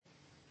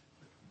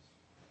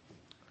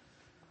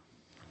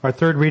Our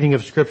third reading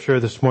of Scripture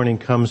this morning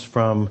comes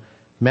from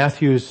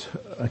Matthew's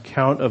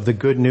account of the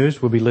good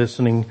news. We'll be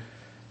listening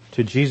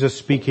to Jesus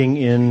speaking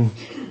in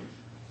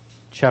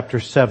chapter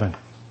 7.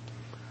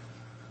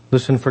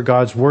 Listen for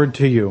God's word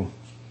to you.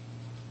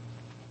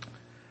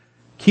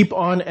 Keep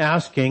on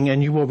asking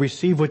and you will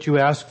receive what you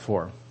ask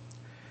for.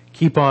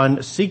 Keep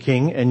on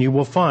seeking and you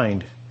will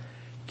find.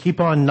 Keep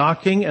on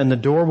knocking and the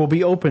door will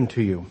be opened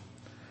to you.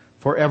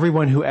 For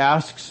everyone who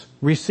asks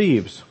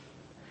receives.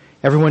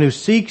 Everyone who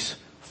seeks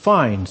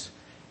finds,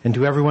 and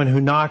to everyone who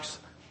knocks,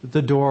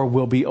 the door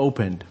will be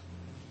opened.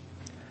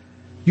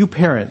 You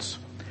parents,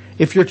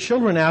 if your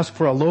children ask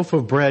for a loaf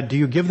of bread, do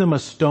you give them a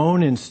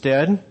stone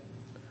instead?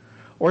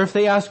 Or if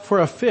they ask for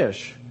a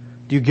fish,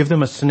 do you give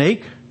them a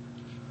snake?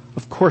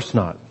 Of course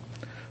not.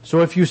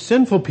 So if you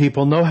sinful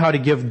people know how to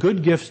give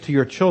good gifts to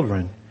your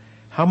children,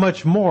 how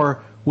much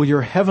more will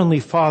your heavenly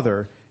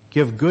Father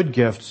give good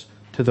gifts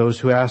to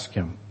those who ask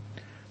Him?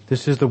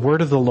 This is the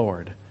word of the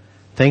Lord.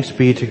 Thanks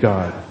be to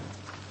God.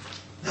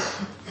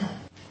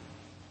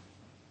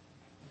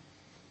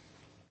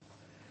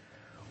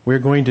 We're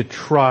going to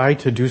try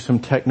to do some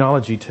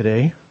technology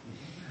today.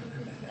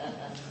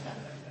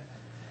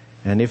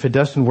 And if it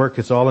doesn't work,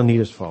 it's all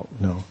Anita's fault.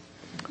 No.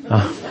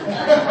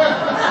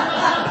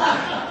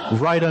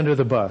 Right under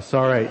the bus.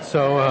 All right.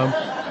 So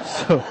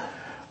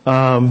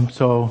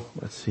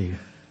let's see.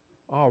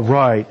 All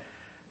right.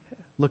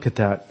 Look at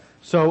that.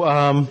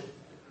 So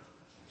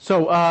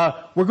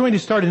we're going to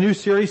start a new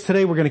series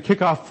today. We're going to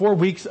kick off 4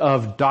 weeks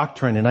of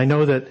doctrine. And I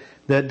know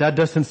that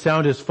doesn't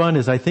sound as fun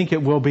as I think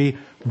it will be,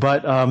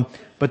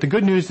 but the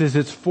good news is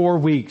it's 4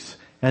 weeks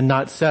and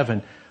not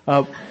 7.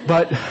 But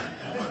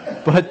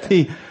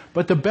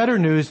the better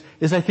news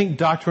is I think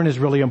doctrine is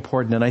really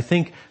important. And I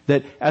think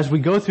that as we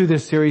go through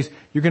this series,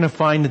 you're going to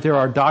find that there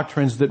are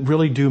doctrines that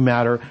really do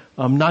matter,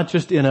 not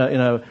just in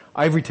a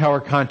ivory tower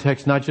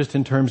context, not just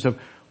in terms of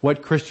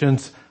what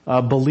Christians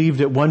believed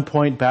at one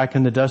point back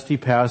in the dusty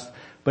past,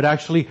 but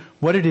actually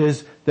what it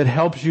is that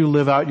helps you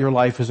live out your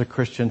life as a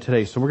Christian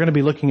today. So we're going to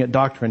be looking at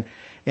doctrine.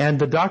 And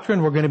the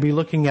doctrine we're going to be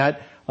looking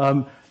at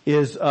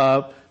is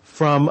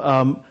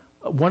from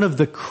one of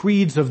the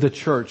creeds of the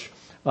church,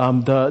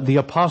 the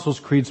Apostles'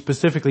 Creed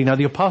specifically. Now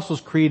the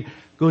Apostles' Creed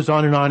goes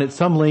on and on at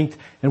some length,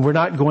 and we're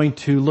not going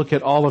to look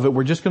at all of it.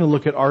 We're just going to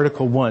look at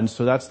Article 1.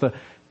 So that's the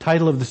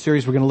title of the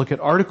series. We're going to look at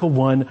Article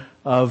 1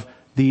 of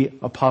the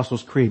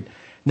Apostles' Creed.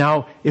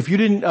 Now, if you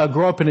didn't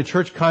grow up in a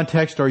church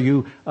context or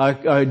you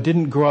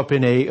didn't grow up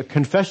in a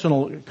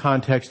confessional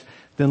context,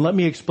 then let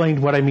me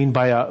explain what I mean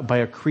by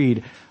a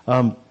creed.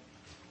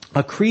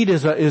 A creed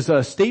is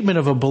a statement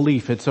of a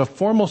belief. It's a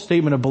formal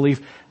statement of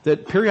belief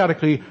that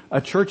periodically a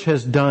church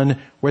has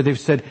done where they've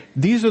said,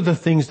 these are the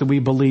things that we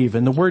believe.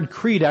 And the word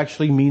creed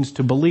actually means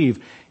to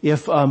believe.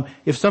 If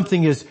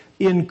something is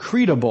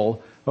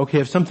incredible,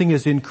 if something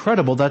is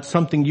incredible, that's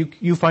something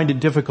you find it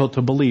difficult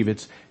to believe.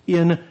 It's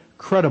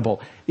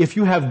incredible. If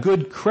you have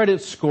good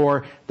credit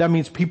score, that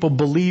means people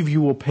believe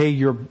you will pay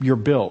your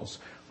bills,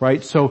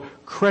 right? So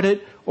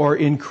credit or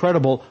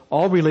incredible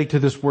all relate to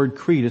this word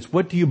creed. It's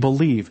what do you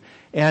believe?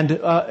 And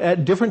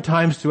at different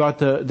times throughout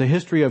the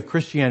history of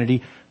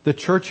Christianity, the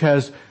church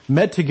has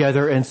met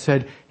together and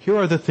said, here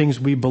are the things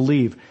we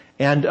believe.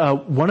 And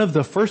one of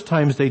the first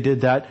times they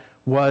did that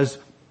was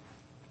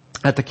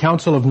at the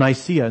Council of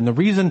Nicaea. And the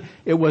reason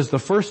it was the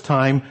first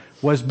time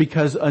was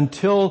because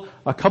until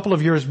a couple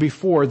of years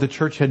before, the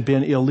church had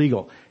been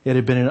illegal. It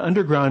had been an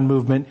underground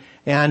movement,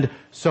 and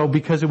so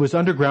because it was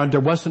underground, there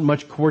wasn't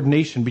much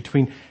coordination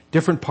between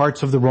different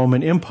parts of the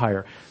Roman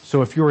Empire.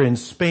 So if you were in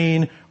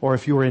Spain, or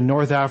if you were in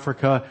North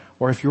Africa,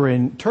 or if you were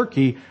in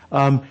Turkey,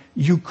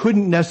 you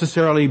couldn't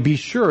necessarily be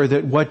sure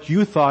that what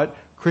you thought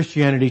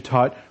Christianity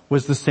taught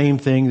was the same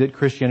thing that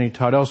Christianity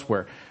taught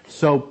elsewhere.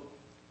 So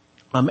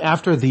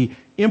after the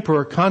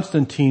Emperor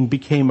Constantine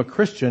became a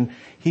Christian,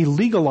 he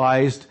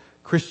legalized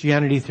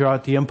Christianity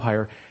throughout the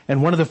empire.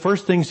 And one of the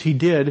first things he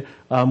did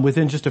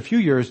within just a few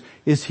years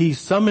is he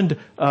summoned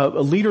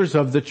leaders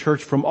of the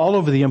church from all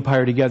over the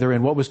empire together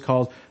in what was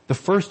called the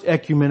First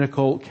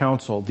Ecumenical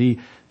Council, the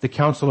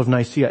Council of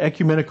Nicaea.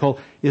 Ecumenical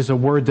is a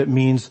word that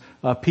means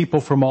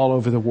people from all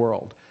over the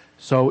world.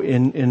 So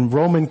in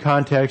Roman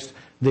context,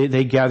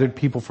 they gathered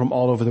people from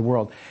all over the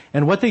world.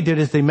 And what they did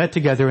is they met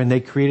together and they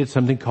created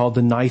something called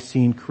the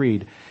Nicene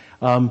Creed.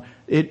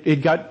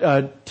 It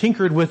got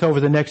tinkered with over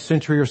the next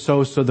century or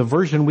so the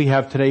version we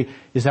have today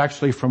is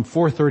actually from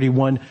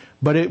 431,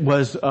 but it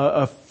was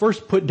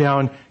first put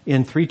down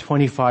in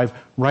 325,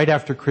 right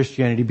after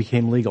Christianity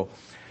became legal.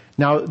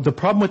 Now, the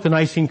problem with the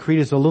Nicene Creed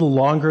is a little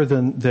longer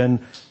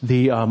than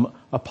the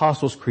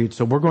Apostles' Creed,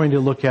 so we're going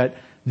to look at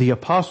the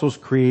Apostles'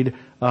 Creed,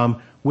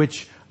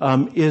 which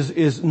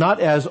is not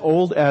as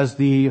old as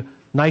the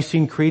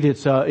Nicene Creed.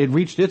 It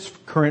reached its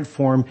current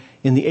form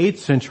in the 8th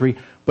century,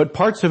 but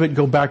parts of it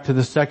go back to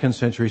the 2nd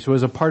century. So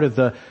as a part of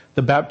the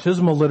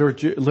baptismal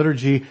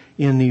liturgy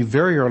in the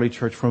very early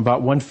church from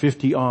about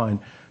 150 on.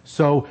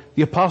 So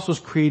the Apostles'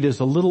 Creed is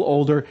a little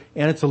older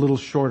and it's a little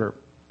shorter.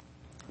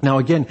 Now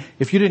again,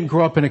 if you didn't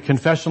grow up in a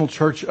confessional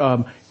church,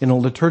 in a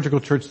liturgical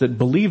church that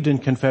believed in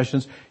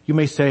confessions, you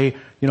may say,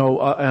 and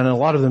a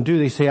lot of them do,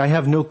 they say, I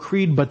have no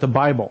creed but the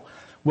Bible.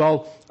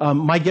 Well,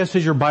 my guess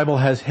is your Bible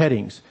has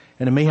headings,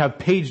 and it may have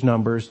page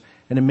numbers,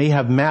 and it may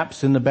have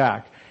maps in the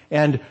back.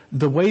 And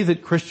the way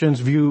that Christians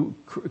view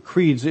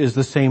creeds is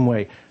the same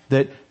way,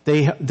 that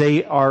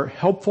they are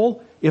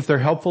helpful if they're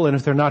helpful, and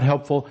if they're not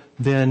helpful,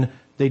 then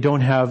they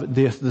don't have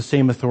the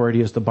same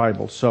authority as the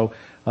Bible. So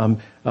no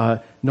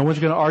one's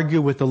going to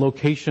argue with the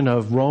location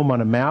of Rome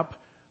on a map.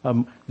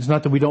 It's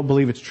not that we don't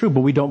believe it's true,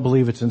 but we don't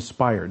believe it's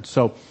inspired.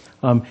 So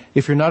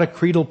if you're not a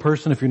creedal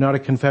person, if you're not a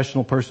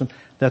confessional person,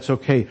 that's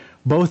okay.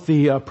 Both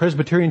the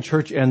Presbyterian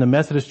Church and the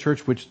Methodist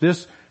Church, which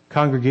this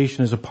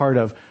congregation is a part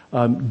of,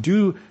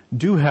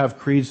 do have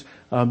creeds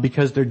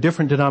because they're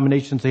different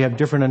denominations. They have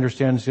different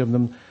understandings of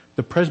them.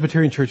 The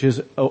Presbyterian Church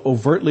is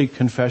overtly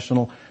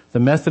confessional. The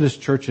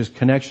Methodist Church is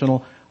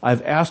connectional.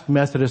 I've asked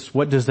Methodists,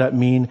 what does that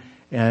mean?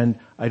 And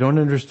I don't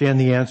understand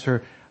the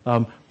answer.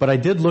 But I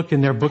did look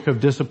in their book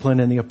of discipline,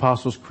 and the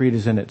Apostles' Creed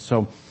is in it.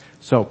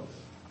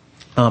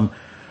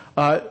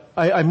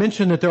 I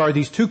mentioned that there are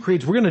these two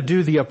creeds. We're going to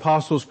do the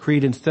Apostles'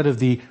 Creed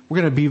we're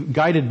going to be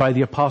guided by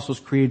the Apostles'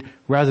 Creed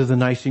rather than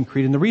the Nicene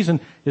Creed. And the reason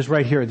is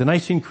right here. The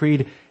Nicene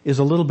Creed is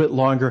a little bit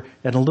longer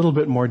and a little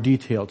bit more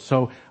detailed.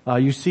 So,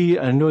 you see,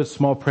 I know it's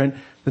small print,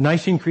 the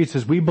Nicene Creed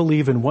says, we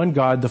believe in one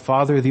God, the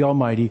Father, the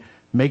Almighty,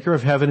 maker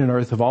of heaven and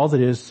earth, of all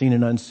that is seen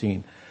and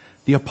unseen.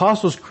 The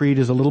Apostles' Creed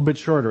is a little bit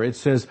shorter. It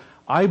says,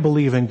 I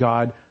believe in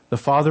God, the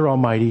Father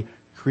Almighty,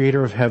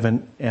 creator of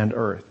heaven and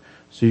earth.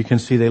 So you can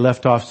see they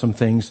left off some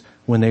things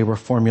when they were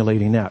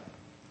formulating that.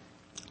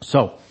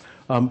 So,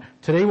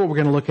 today what we're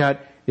going to look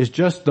at is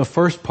just the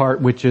first part,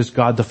 which is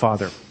God the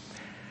Father.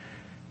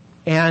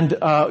 And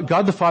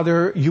God the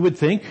Father, you would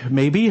think,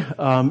 maybe,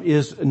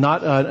 is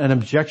not an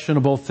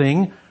objectionable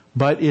thing,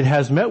 but it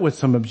has met with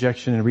some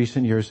objection in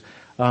recent years.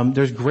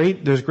 There's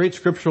great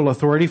scriptural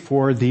authority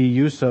for the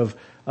use of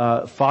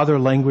Father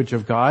language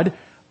of God.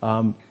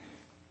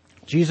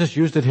 Jesus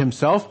used it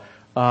himself.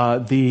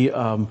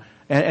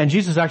 And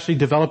Jesus actually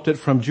developed it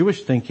from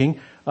Jewish thinking.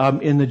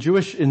 In the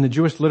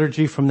Jewish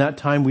liturgy from that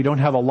time, we don't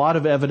have a lot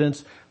of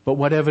evidence, but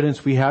what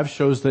evidence we have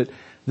shows that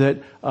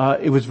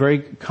it was very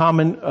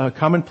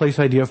commonplace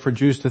idea for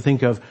Jews to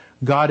think of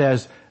God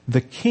as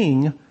the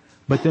king,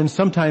 but then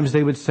sometimes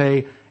they would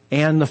say,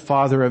 and the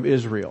Father of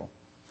Israel.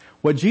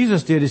 What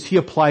Jesus did is he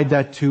applied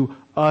that to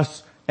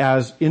us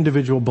as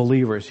individual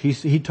believers.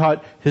 He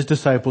taught his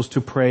disciples to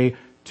pray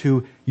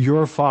to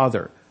your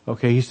Father.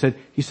 Okay, he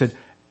said,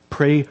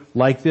 pray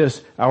like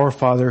this, our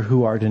Father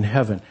who art in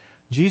heaven.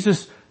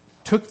 Jesus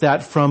took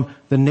that from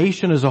the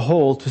nation as a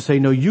whole to say,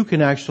 no, you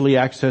can actually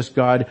access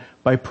God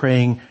by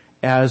praying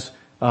as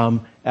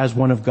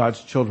one of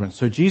God's children.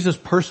 So Jesus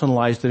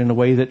personalized it in a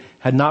way that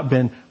had not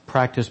been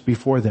practiced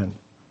before then.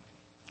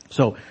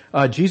 So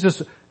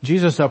Jesus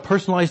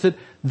personalized it.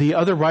 The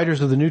other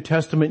writers of the New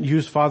Testament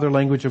use Father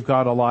language of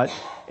God a lot,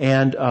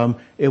 and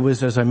it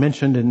was, as I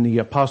mentioned in the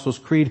Apostles'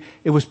 Creed,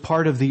 it was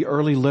part of the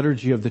early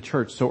liturgy of the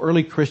church. So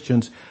early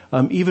Christians,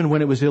 even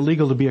when it was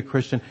illegal to be a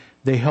Christian,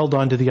 they held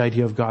on to the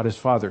idea of God as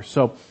Father.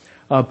 So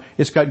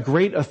it's got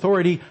great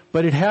authority,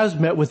 but it has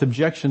met with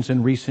objections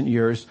in recent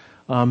years,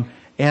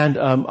 and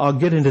I'll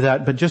get into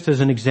that. But just as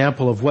an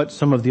example of what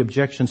some of the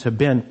objections have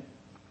been,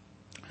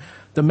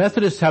 the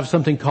Methodists have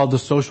something called the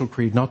Social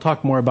Creed, and I'll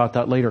talk more about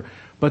that later.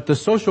 But the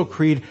Social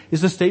Creed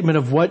is a statement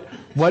of what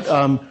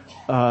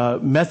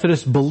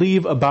Methodists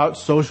believe about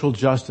social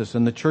justice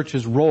and the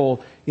church's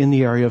role in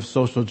the area of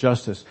social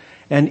justice.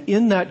 And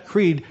in that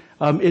creed,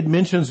 it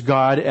mentions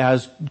God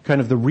as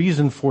kind of the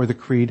reason for the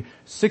creed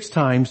 6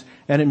 times,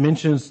 and it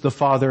mentions the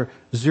Father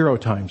 0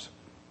 times.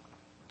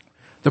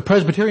 The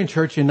Presbyterian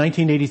Church in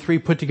 1983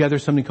 put together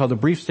something called the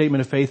Brief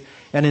Statement of Faith,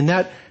 and in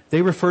that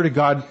they refer to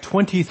God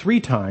 23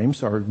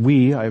 times, or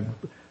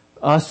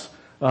us.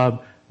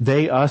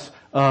 They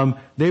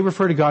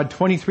refer to God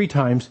 23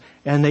 times,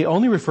 and they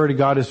only refer to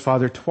God as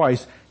Father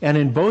twice, and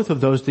in both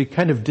of those they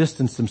kind of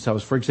distance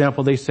themselves. For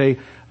example, they say,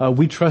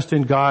 we trust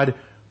in God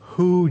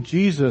who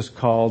Jesus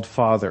called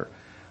Father.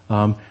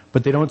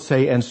 But they don't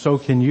say, and so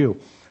can you.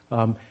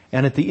 And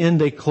at the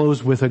end they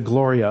close with a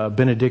Gloria, a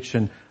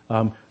benediction.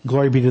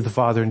 Glory be to the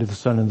Father, and to the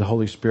Son, and the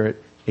Holy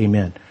Spirit.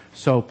 Amen.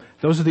 So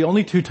those are the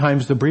only 2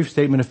 times the Brief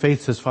Statement of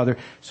Faith says Father.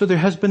 So there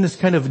has been this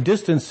kind of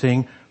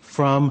distancing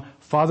from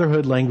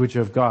fatherhood language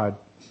of God.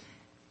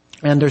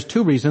 And there's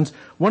 2 reasons.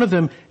 One of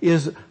them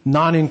is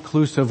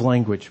non-inclusive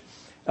language.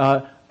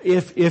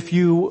 If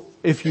you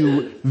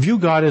view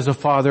God as a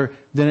father,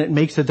 then it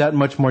makes it that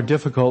much more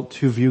difficult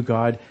to view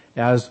God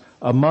as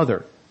a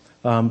mother.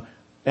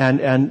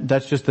 And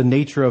that's just the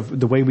nature of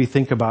the way we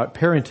think about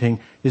parenting,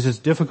 is it's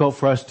difficult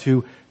for us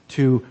to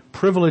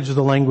privilege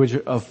the language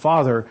of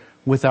father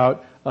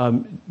without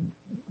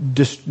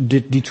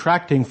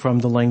detracting from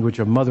the language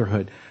of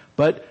motherhood.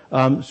 But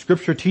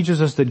Scripture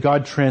teaches us that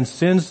God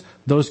transcends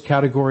those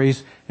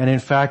categories, and in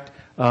fact,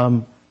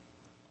 God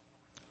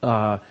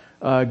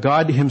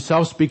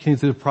himself, speaking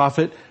through the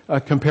prophet,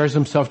 compares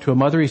himself to a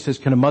mother. He says,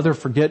 can a mother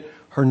forget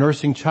her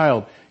nursing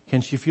child? Can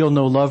she feel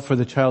no love for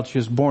the child she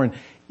has borne?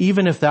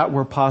 Even if that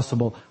were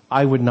possible,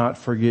 I would not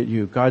forget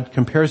you. God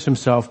compares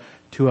himself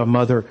to a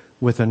mother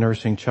with a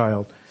nursing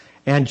child.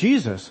 And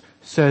Jesus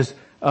says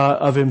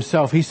of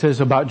himself, he says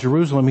about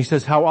Jerusalem, he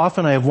says, how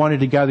often I have wanted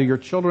to gather your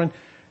children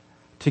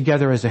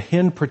together as a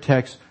hen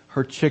protects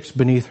her chicks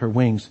beneath her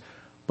wings,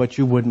 but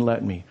you wouldn't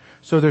let me.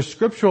 So there's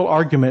scriptural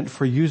argument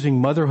for using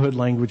motherhood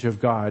language of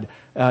God,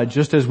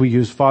 just as we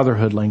use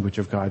fatherhood language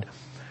of God.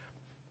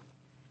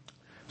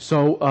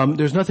 So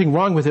there's nothing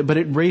wrong with it, but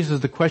it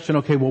raises the question,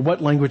 okay, well,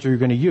 what language are you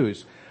going to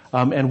use?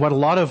 And what a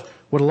lot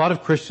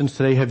of Christians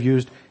today have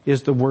used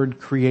is the word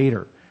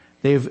creator.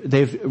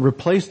 They've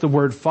replaced the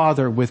word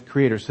father with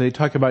creator. So they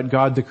talk about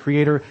God the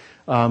creator,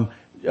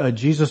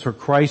 Jesus or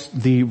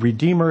Christ the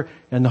redeemer,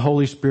 and the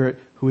Holy Spirit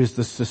who is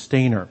the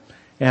sustainer.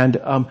 And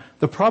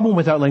the problem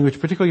with that language,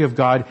 particularly of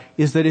God,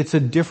 is that it's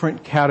a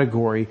different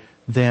category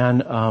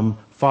than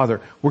father.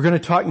 We're going to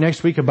talk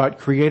next week about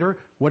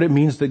creator, what it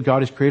means that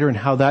God is creator, and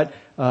how that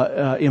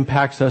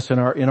impacts us in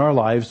our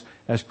lives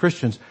as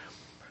Christians.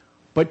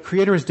 But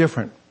creator is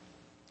different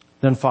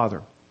than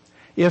father.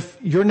 If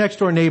your next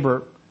door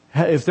neighbor,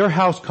 if their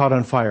house caught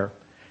on fire,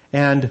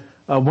 and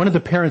one of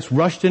the parents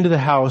rushed into the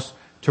house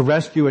to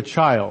rescue a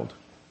child,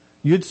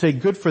 you'd say,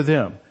 good for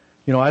them.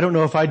 You know, I don't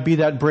know if I'd be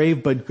that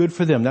brave, but good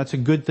for them. That's a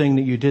good thing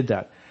that you did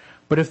that.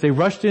 But if they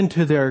rushed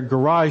into their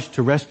garage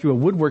to rescue a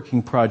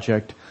woodworking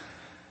project,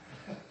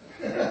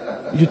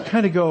 you'd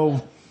kind of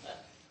go,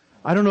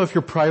 I don't know if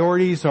your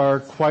priorities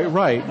are quite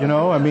right, you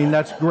know. I mean,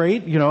 that's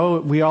great, you know,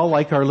 we all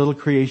like our little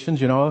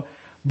creations, you know.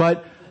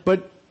 But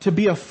to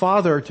be a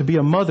father, to be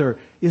a mother,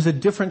 is a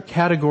different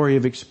category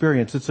of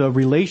experience. It's a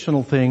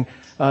relational thing.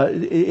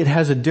 It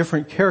has a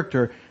different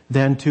character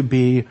than to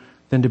be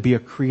a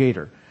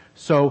creator.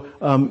 So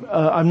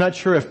I'm not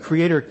sure if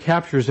creator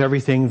captures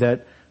everything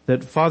that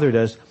father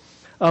does.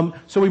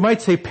 So we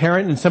might say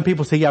parent, and some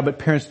people say, yeah, but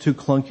parent's too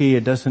clunky.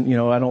 It doesn't, you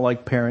know, I don't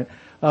like parent.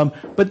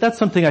 But that's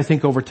something I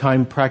think over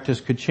time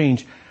practice could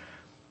change.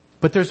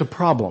 But there's a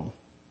problem.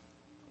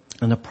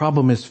 And the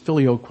problem is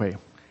filioque.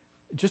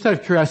 Just out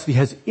of curiosity,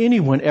 has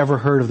anyone ever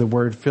heard of the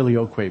word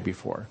filioque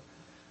before?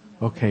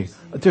 Okay.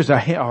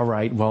 All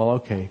right. Well,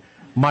 okay.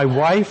 My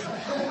wife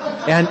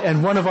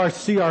and one of our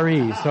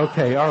CREs.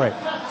 Okay. All right.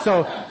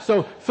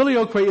 So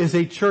filioque is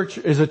a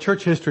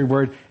church history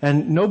word,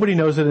 and nobody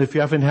knows it if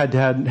you haven't had to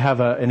have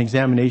an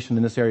examination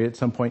in this area at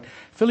some point.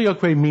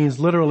 Filioque means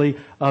literally,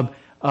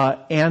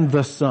 and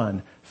the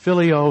son.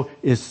 Filio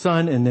is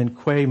son, and then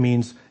que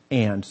means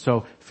and.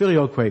 So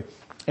filioque.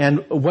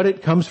 And what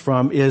it comes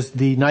from is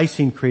the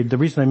Nicene Creed. The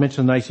reason I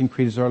mentioned the Nicene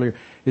Creed earlier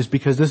is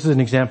because this is an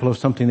example of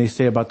something they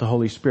say about the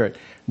Holy Spirit.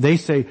 They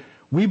say,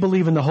 we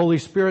believe in the Holy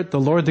Spirit, the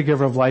Lord, the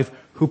giver of life,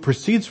 who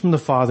proceeds from the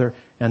Father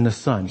and the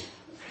Son.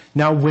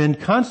 Now, when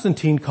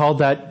Constantine called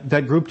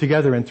that group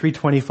together in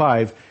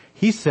 325,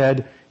 he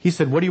said,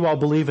 what do you all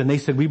believe? And they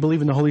said, we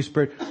believe in the Holy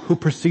Spirit, who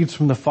proceeds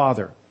from the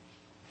Father.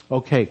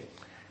 Okay.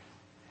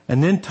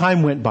 And then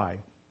time went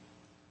by.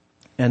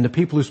 And the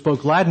people who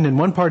spoke Latin in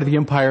one part of the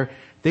empire,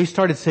 they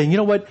started saying, you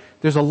know what,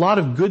 there's a lot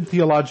of good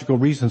theological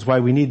reasons why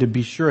we need to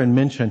be sure and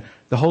mention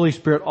the Holy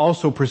Spirit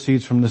also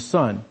proceeds from the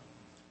Son.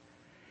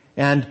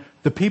 And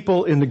the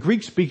people in the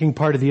Greek-speaking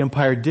part of the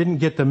empire didn't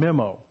get the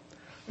memo.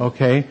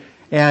 Okay?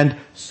 And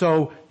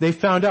so they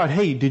found out,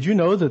 hey, did you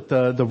know that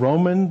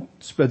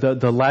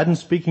the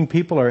Latin-speaking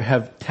people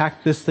have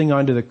tacked this thing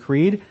onto the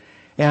creed?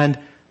 And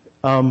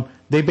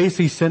they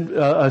basically sent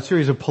a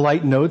series of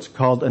polite notes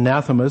called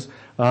anathemas.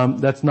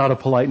 That's not a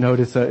polite note.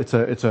 It's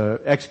a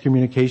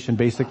excommunication,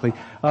 basically.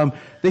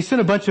 They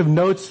sent a bunch of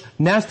notes,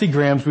 nasty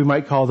grams, we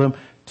might call them,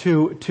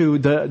 to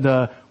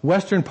the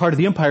western part of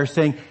the empire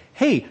saying,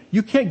 hey,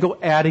 you can't go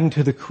adding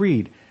to the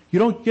creed. You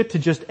don't get to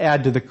just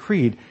add to the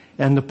creed.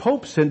 And the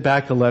Pope sent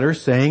back a letter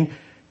saying,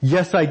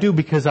 yes, I do,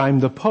 because I'm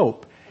the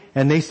Pope.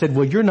 And they said,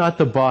 well, you're not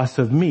the boss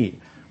of me.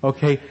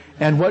 Okay?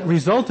 And what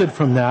resulted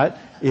from that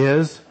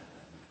is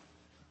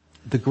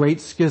the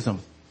Great Schism.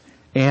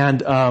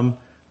 And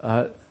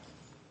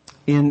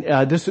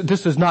this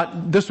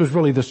was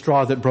really the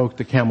straw that broke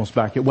the camel's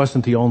back. It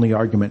wasn't the only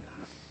argument.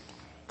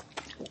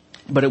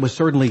 But it was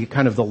certainly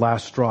kind of the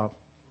last straw.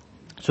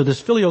 So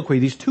this filioque,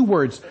 these two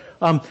words,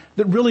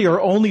 that really are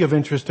only of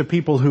interest to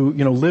people who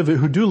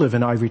do live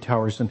in ivory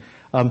towers, and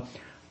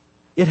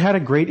it had a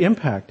great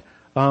impact.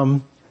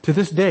 To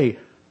this day,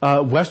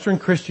 Western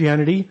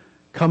Christianity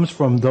comes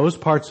from those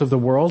parts of the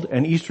world,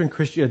 and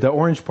the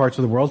orange parts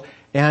of the world,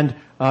 and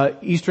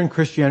Eastern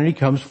Christianity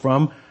comes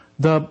from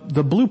the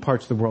blue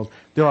parts of the world.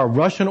 There are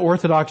Russian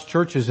Orthodox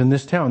churches in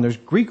this town. There's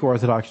Greek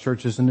Orthodox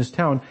churches in this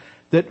town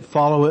that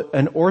follow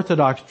an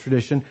Orthodox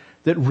tradition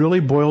that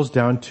really boils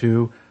down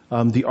to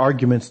the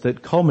arguments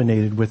that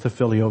culminated with the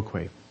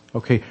filioque.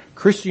 Okay,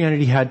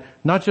 Christianity had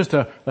not just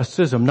a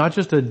schism, not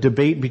just a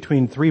debate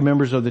between three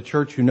members of the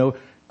church who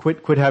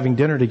quit having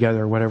dinner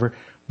together or whatever,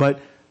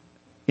 but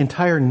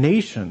entire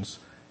nations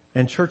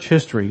and church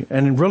history,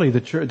 and really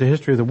the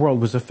history of the world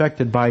was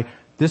affected by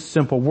this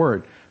simple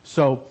word.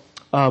 So,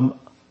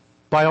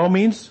 by all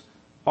means,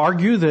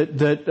 argue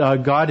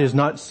that God is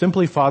not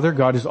simply Father,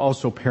 God is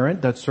also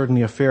parent. That's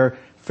certainly a fair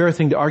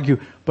thing to argue.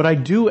 But I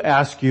do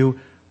ask you,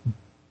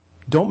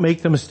 don't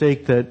make the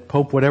mistake that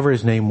Pope, whatever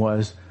his name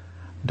was,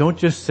 don't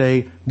just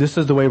say, this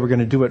is the way we're going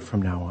to do it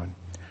from now on.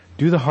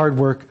 Do the hard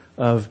work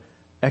of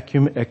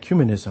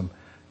ecumenism.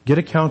 Get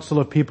a council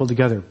of people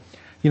together.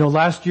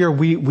 Last year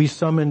we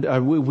summoned,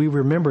 we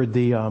remembered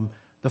the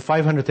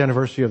 500th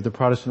anniversary of the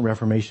Protestant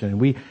Reformation. And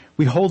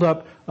we hold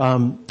up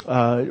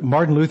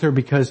Martin Luther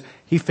because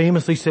he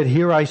famously said,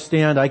 "Here I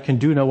stand, I can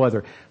do no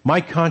other.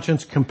 My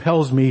conscience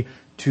compels me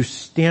to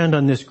stand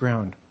on this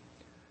ground."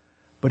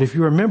 But if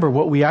you remember,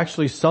 what we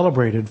actually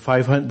celebrated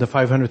the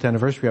 500th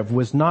anniversary of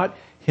was not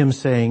him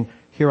saying,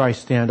 "Here I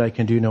stand, I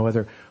can do no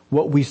other."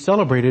 What we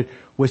celebrated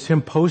was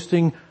him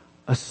posting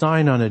a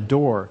sign on a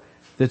door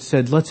that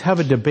said, "Let's have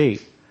a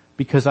debate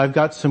because I've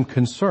got some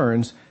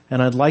concerns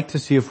and I'd like to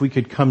see if we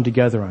could come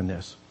together on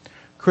this."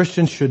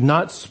 Christians should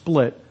not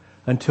split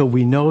until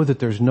we know that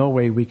there's no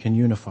way we can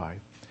unify.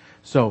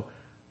 So,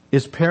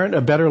 is parent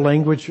a better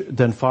language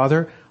than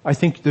father? I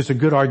think there's a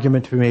good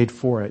argument to be made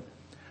for it.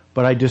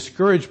 But I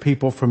discourage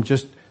people from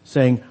just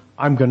saying,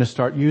 "I'm going to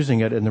start using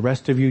it and the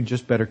rest of you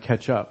just better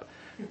catch up."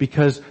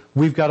 Because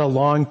we've got a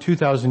long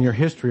 2,000-year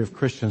history of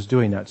Christians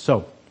doing that.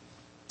 So,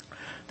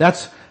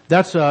 that's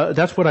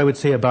what I would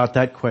say about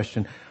that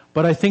question.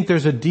 But I think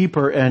there's a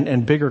deeper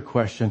and bigger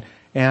question,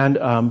 and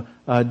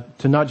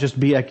to not just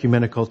be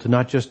ecumenical, to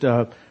not just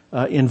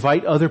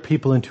invite other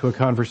people into a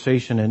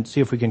conversation and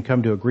see if we can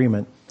come to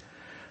agreement.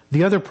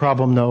 The other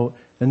problem, though,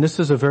 and this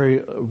is a very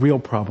real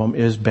problem,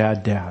 is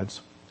bad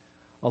dads.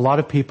 A lot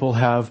of people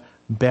have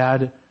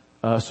bad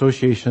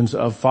associations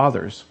of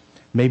fathers.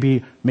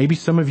 Maybe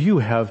some of you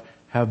have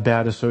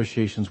bad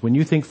associations. When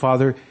you think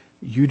father,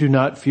 you do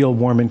not feel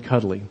warm and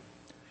cuddly.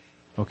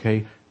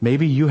 Okay?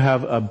 Maybe you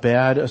have a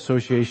bad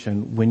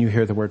association when you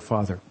hear the word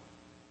father.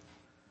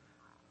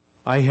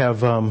 I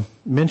have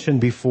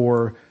mentioned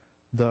before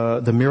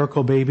the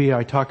miracle baby.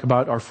 I talk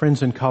about our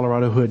friends in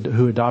Colorado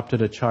who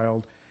adopted a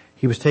child.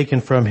 He was taken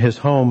from his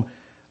home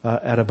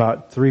at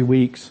about 3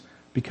 weeks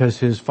because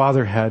his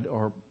father had,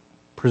 or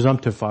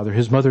presumptive father,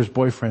 his mother's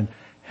boyfriend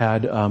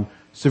had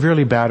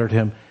severely battered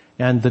him,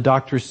 and the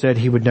doctors said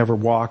he would never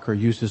walk or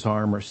use his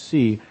arm or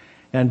see.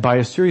 And by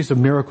a series of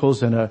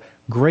miracles and a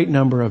great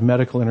number of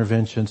medical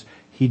interventions,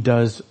 he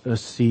does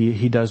see,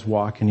 he does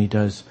walk, and he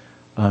does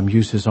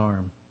use his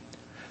arm.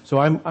 So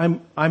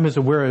I'm as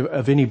aware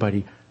of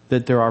anybody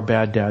that there are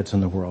bad dads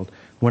in the world.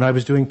 When I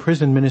was doing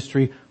prison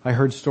ministry, I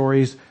heard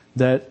stories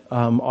that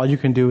all you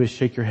can do is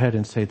shake your head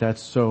and say,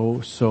 "That's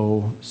so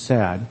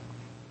sad."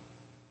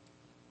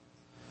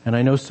 And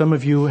I know some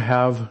of you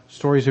have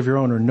stories of your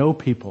own or know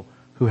people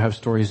who have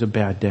stories of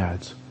bad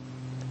dads.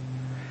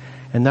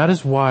 And that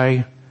is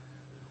why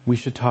we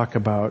should talk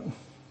about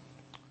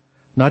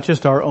not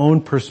just our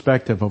own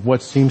perspective of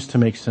what seems to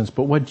make sense,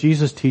 but what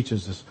Jesus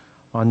teaches us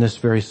on this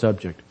very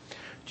subject.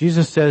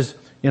 Jesus says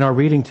in our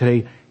reading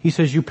today, he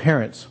says, you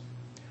parents.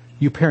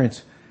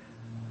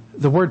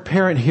 The word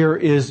parent here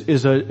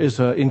is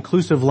a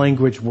inclusive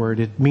language word.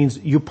 It means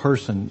you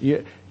person,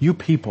 you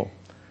people.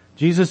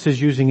 Jesus is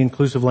using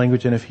inclusive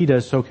language, and if he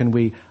does, so can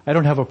we. I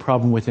don't have a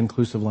problem with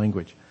inclusive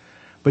language.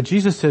 But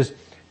Jesus says,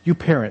 you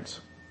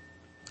parents,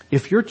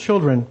 if your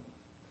children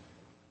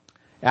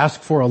ask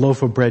for a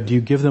loaf of bread, do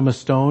you give them a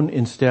stone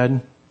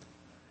instead?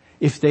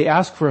 If they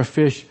ask for a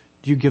fish,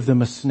 do you give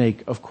them a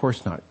snake? Of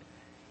course not.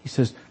 He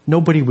says,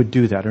 nobody would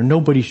do that, or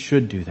nobody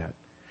should do that.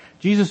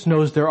 Jesus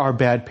knows there are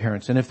bad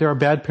parents, and if there are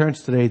bad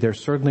parents today, there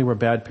certainly were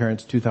bad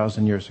parents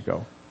 2,000 years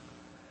ago.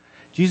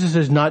 Jesus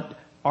is not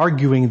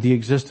arguing the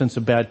existence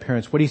of bad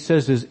parents. What he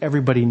says is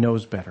everybody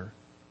knows better.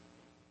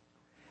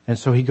 And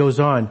so he goes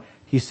on,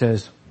 he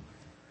says,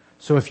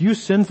 so if you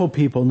sinful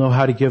people know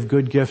how to give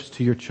good gifts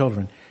to your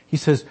children, he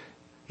says,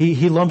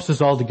 he lumps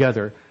us all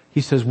together.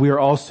 He says we are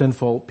all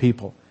sinful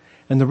people.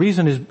 And the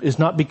reason is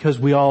not because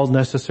we all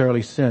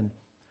necessarily sin,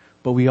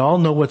 but we all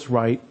know what's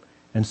right,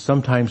 and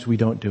sometimes we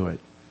don't do it.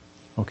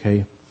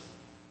 Okay?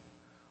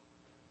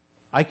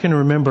 I can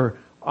remember,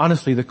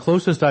 honestly, the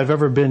closest I've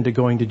ever been to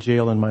going to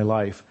jail in my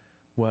life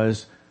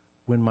was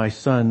when my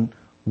son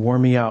wore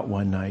me out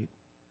one night.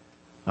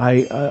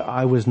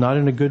 I was not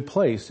in a good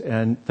place,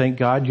 and thank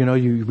God,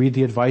 you read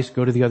the advice,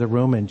 go to the other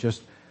room and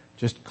just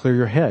clear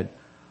your head.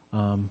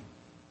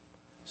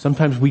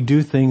 Sometimes we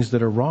do things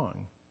that are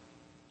wrong.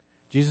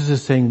 Jesus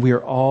is saying we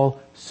are all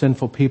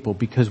sinful people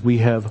because we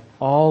have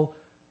all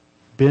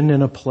been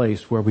in a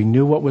place where we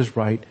knew what was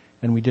right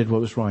and we did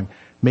what was wrong.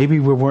 Maybe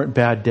we weren't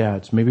bad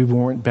dads. Maybe we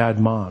weren't bad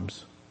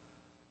moms.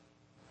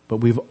 But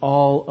we've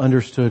all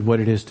understood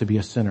what it is to be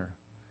a sinner.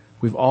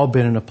 We've all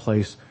been in a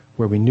place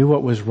where we knew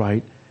what was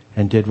right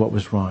and did what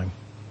was wrong.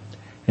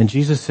 And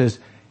Jesus says,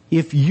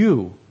 if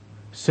you,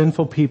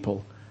 sinful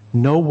people,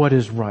 know what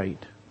is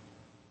right,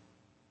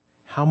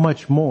 how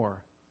much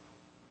more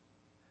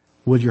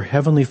will your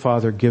heavenly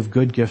Father give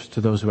good gifts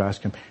to those who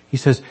ask him? He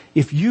says,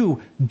 if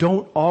you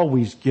don't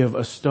always give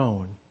a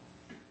stone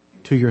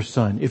to your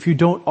son, if you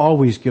don't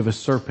always give a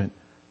serpent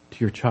to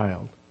your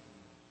child,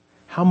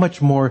 how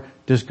much more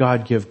does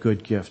God give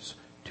good gifts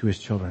to His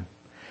children?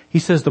 He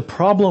says the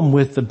problem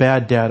with the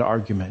bad dad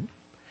argument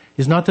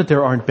is not that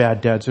there aren't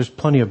bad dads. There's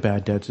plenty of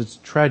bad dads. It's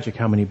tragic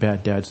how many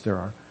bad dads there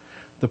are.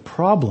 The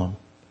problem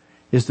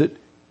is that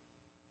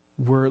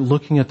we're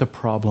looking at the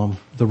problem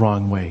the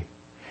wrong way.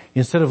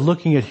 Instead of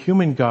looking at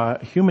human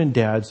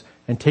dads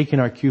and taking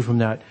our cue from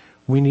that,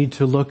 we need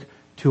to look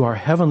to our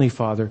Heavenly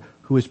Father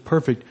who is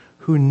perfect,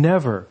 who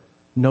never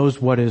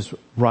knows what is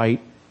right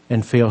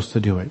and fails to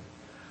do it.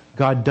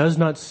 God does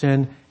not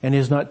sin and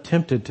is not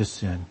tempted to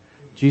sin.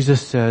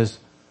 Jesus says,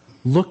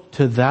 look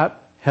to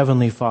that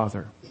Heavenly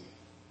Father.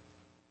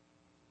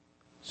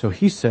 So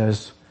He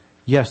says,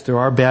 yes, there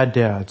are bad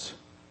dads.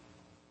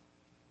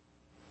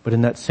 But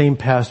in that same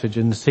passage,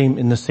 in the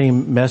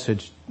same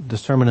message, the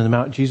Sermon on the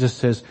Mount, Jesus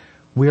says,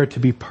 we are to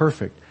be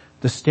perfect.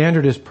 The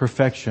standard is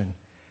perfection,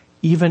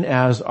 even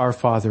as our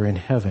Father in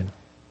heaven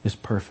is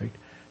perfect.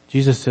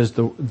 Jesus says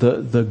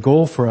the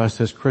goal for us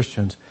as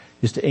Christians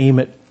is to aim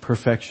at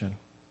perfection.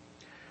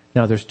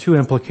 Now, there's two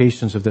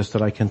implications of this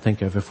that I can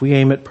think of. If we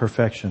aim at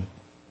perfection,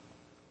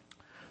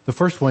 the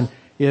first one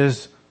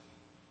is,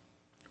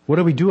 what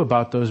do we do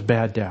about those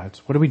bad dads?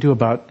 What do we do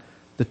about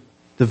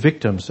the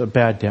victims of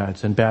bad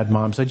dads and bad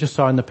moms? I just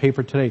saw in the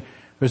paper today,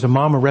 there's a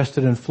mom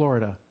arrested in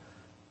Florida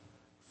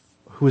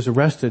who was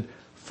arrested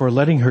for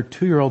letting her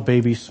 2-year-old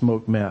baby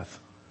smoke meth.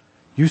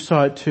 You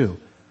saw it too.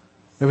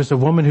 There was a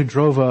woman who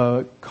drove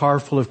a car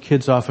full of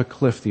kids off a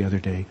cliff the other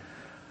day.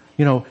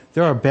 You know,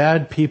 there are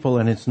bad people,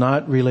 and it's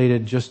not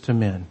related just to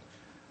men.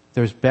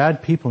 There's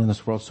bad people in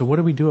this world, so what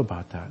do we do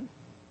about that?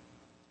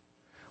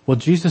 Well,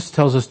 Jesus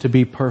tells us to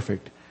be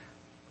perfect.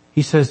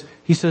 He says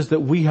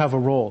that we have a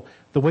role.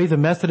 The way the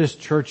Methodist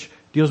Church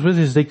deals with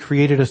it is they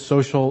created a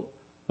social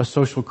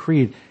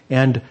creed,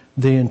 and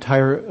the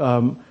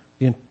entire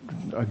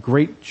a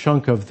great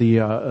chunk of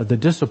the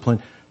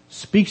discipline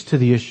speaks to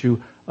the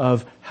issue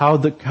of how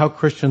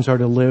Christians are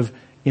to live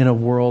in a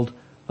world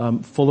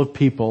full of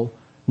people,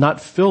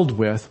 not filled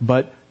with,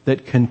 but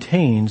that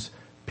contains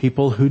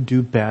people who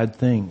do bad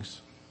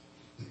things.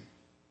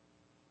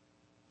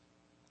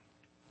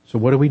 So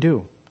what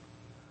do?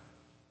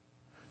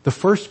 The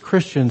first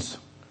Christians,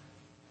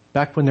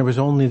 back when there was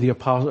only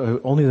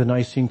the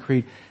Nicene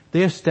Creed,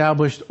 they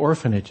established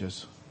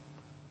orphanages.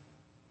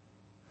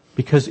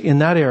 Because in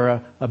that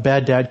era, a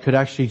bad dad could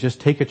actually just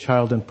take a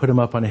child and put him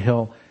up on a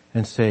hill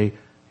and say,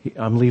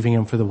 I'm leaving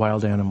him for the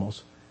wild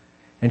animals.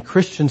 And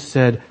Christians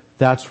said,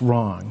 that's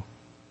wrong.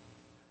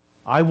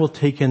 I will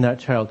take in that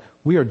child.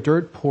 We are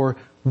dirt poor.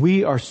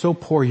 We are so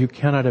poor you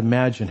cannot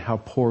imagine how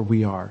poor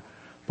we are.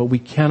 But we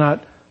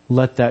cannot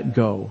let that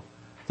go.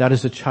 That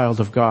is a child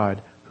of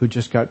God who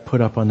just got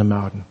put up on the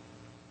mountain.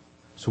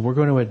 So we're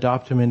going to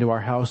adopt him into our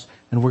house,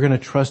 and we're going to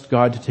trust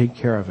God to take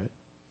care of it.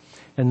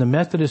 And the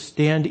Methodists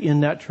stand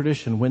in that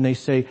tradition when they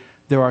say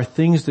there are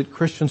things that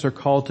Christians are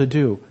called to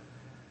do,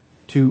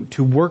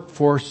 to work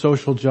for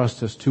social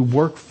justice, to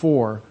work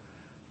for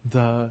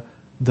the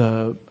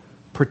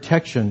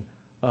protection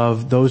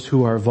of those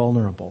who are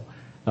vulnerable.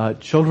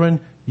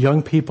 Children,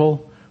 young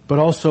people, but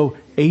also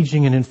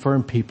aging and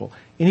infirm people.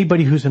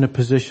 Anybody who's in a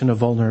position of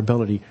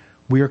vulnerability,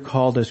 we are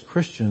called as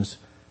Christians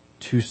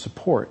to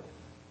support.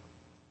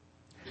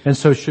 And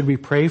so should we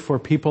pray for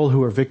people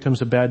who are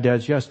victims of bad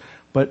dads? Yes.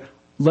 But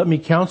let me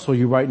counsel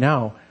you right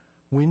now.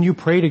 When you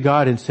pray to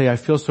God and say, I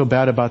feel so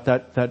bad about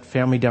that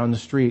family down the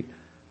street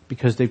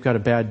because they've got a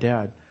bad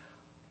dad,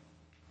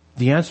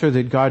 the answer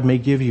that God may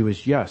give you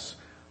is yes,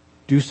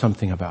 do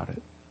something about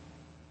it.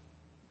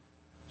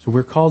 So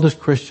we're called as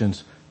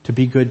Christians to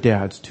be good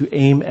dads, to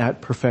aim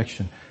at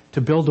perfection,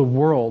 to build a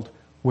world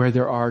where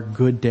there are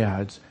good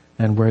dads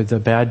and where the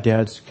bad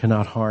dads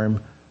cannot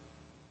harm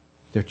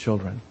their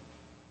children.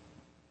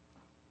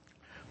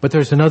 But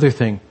there's another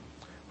thing,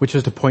 which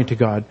is to point to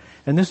God.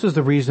 And this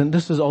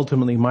is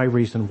ultimately my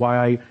reason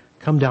why I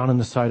come down on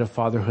the side of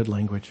fatherhood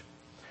language.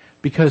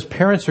 Because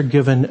parents are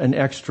given an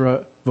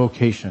extra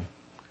vocation,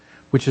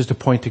 which is to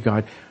point to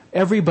God.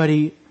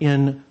 Everybody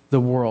in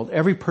the world,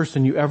 every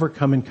person you ever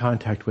come in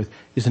contact with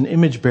is an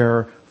image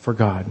bearer for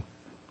God.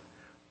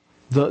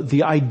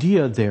 The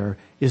idea there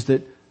is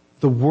that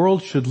the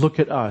world should look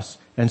at us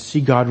and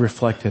see God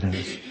reflected in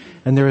us.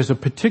 And there is a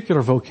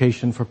particular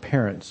vocation for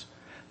parents,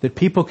 that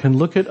people can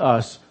look at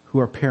us who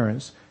are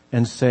parents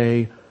and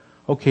say,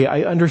 okay,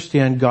 I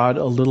understand God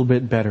a little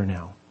bit better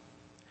now.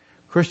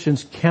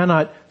 Christians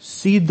cannot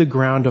seed the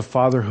ground of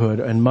fatherhood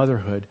and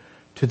motherhood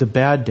to the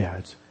bad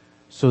dads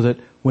so that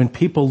when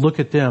people look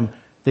at them,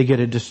 they get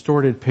a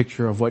distorted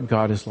picture of what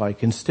God is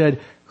like. Instead,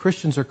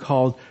 Christians are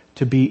called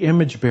to be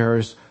image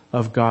bearers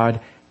of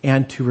God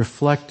and to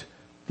reflect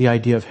the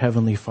idea of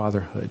heavenly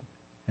fatherhood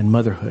and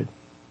motherhood.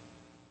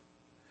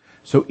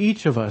 So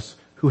each of us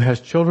who has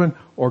children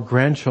or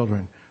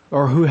grandchildren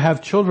or who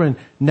have children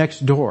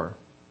next door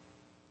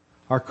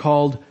are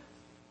called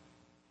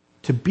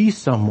to be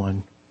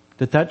someone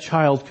that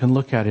child can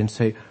look at and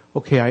say,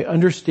 okay, I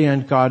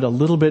understand God a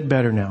little bit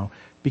better now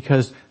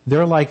because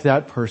they're like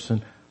that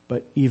person,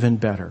 but even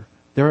better.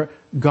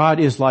 God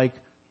is like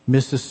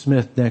Mrs.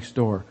 Smith next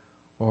door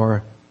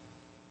or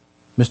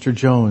Mr.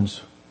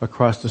 Jones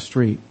across the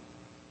street.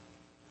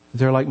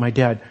 They're like my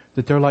dad,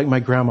 that they're like my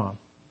grandma.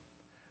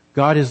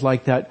 God is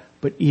like that,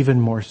 but even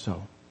more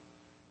so.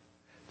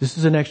 This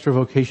is an extra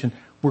vocation.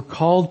 We're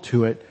called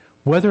to it.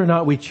 Whether or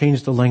not we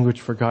change the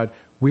language for God,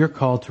 we are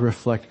called to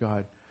reflect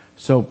God.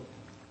 So,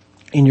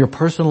 in your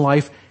personal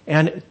life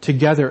and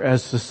together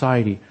as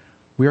society,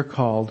 we are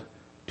called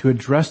to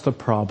address the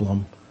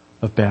problem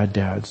of bad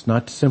dads.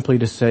 Not simply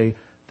to say,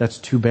 that's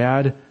too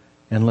bad,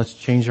 and let's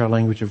change our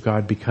language of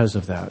God because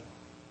of that.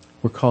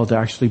 We're called to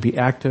actually be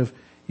active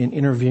in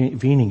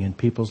intervening in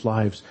people's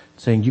lives,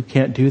 saying, you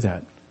can't do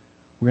that.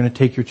 We're going to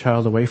take your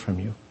child away from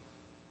you.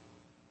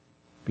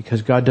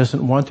 Because God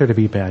doesn't want there to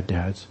be bad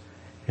dads,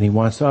 and He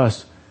wants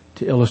us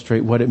to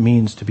illustrate what it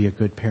means to be a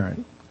good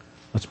parent.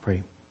 Let's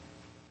pray.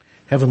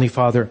 Heavenly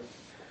Father,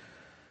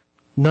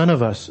 none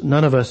of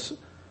us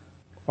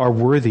are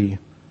worthy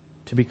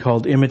to be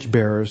called image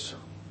bearers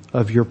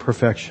of your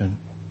perfection.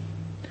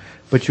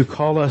 But you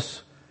call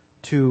us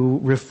to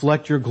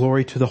reflect your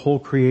glory to the whole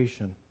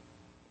creation.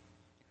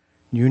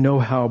 You know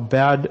how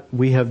bad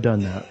we have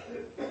done that.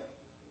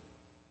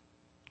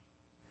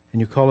 And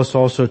you call us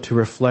also to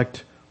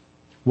reflect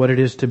what it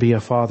is to be a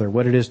father,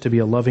 what it is to be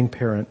a loving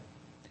parent.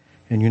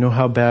 And you know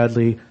how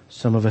badly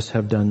some of us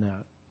have done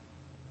that.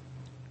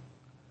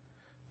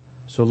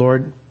 So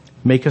Lord,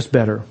 make us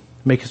better.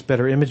 Make us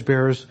better image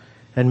bearers,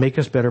 and make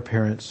us better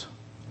parents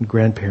and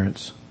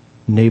grandparents,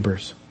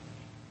 neighbors.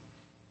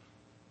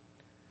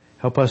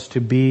 Help us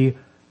to be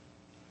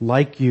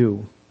like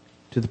you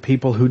to the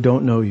people who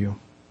don't know you.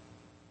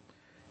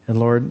 And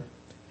Lord,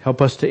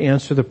 help us to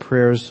answer the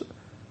prayers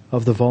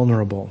of the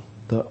vulnerable,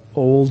 the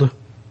old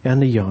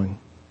and the young.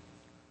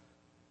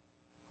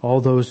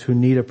 All those who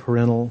need a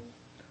parental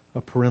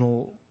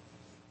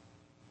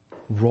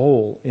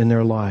role in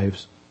their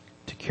lives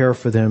to care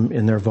for them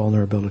in their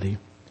vulnerability.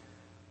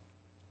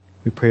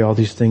 We pray all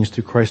these things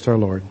through Christ our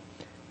Lord.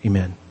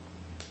 Amen.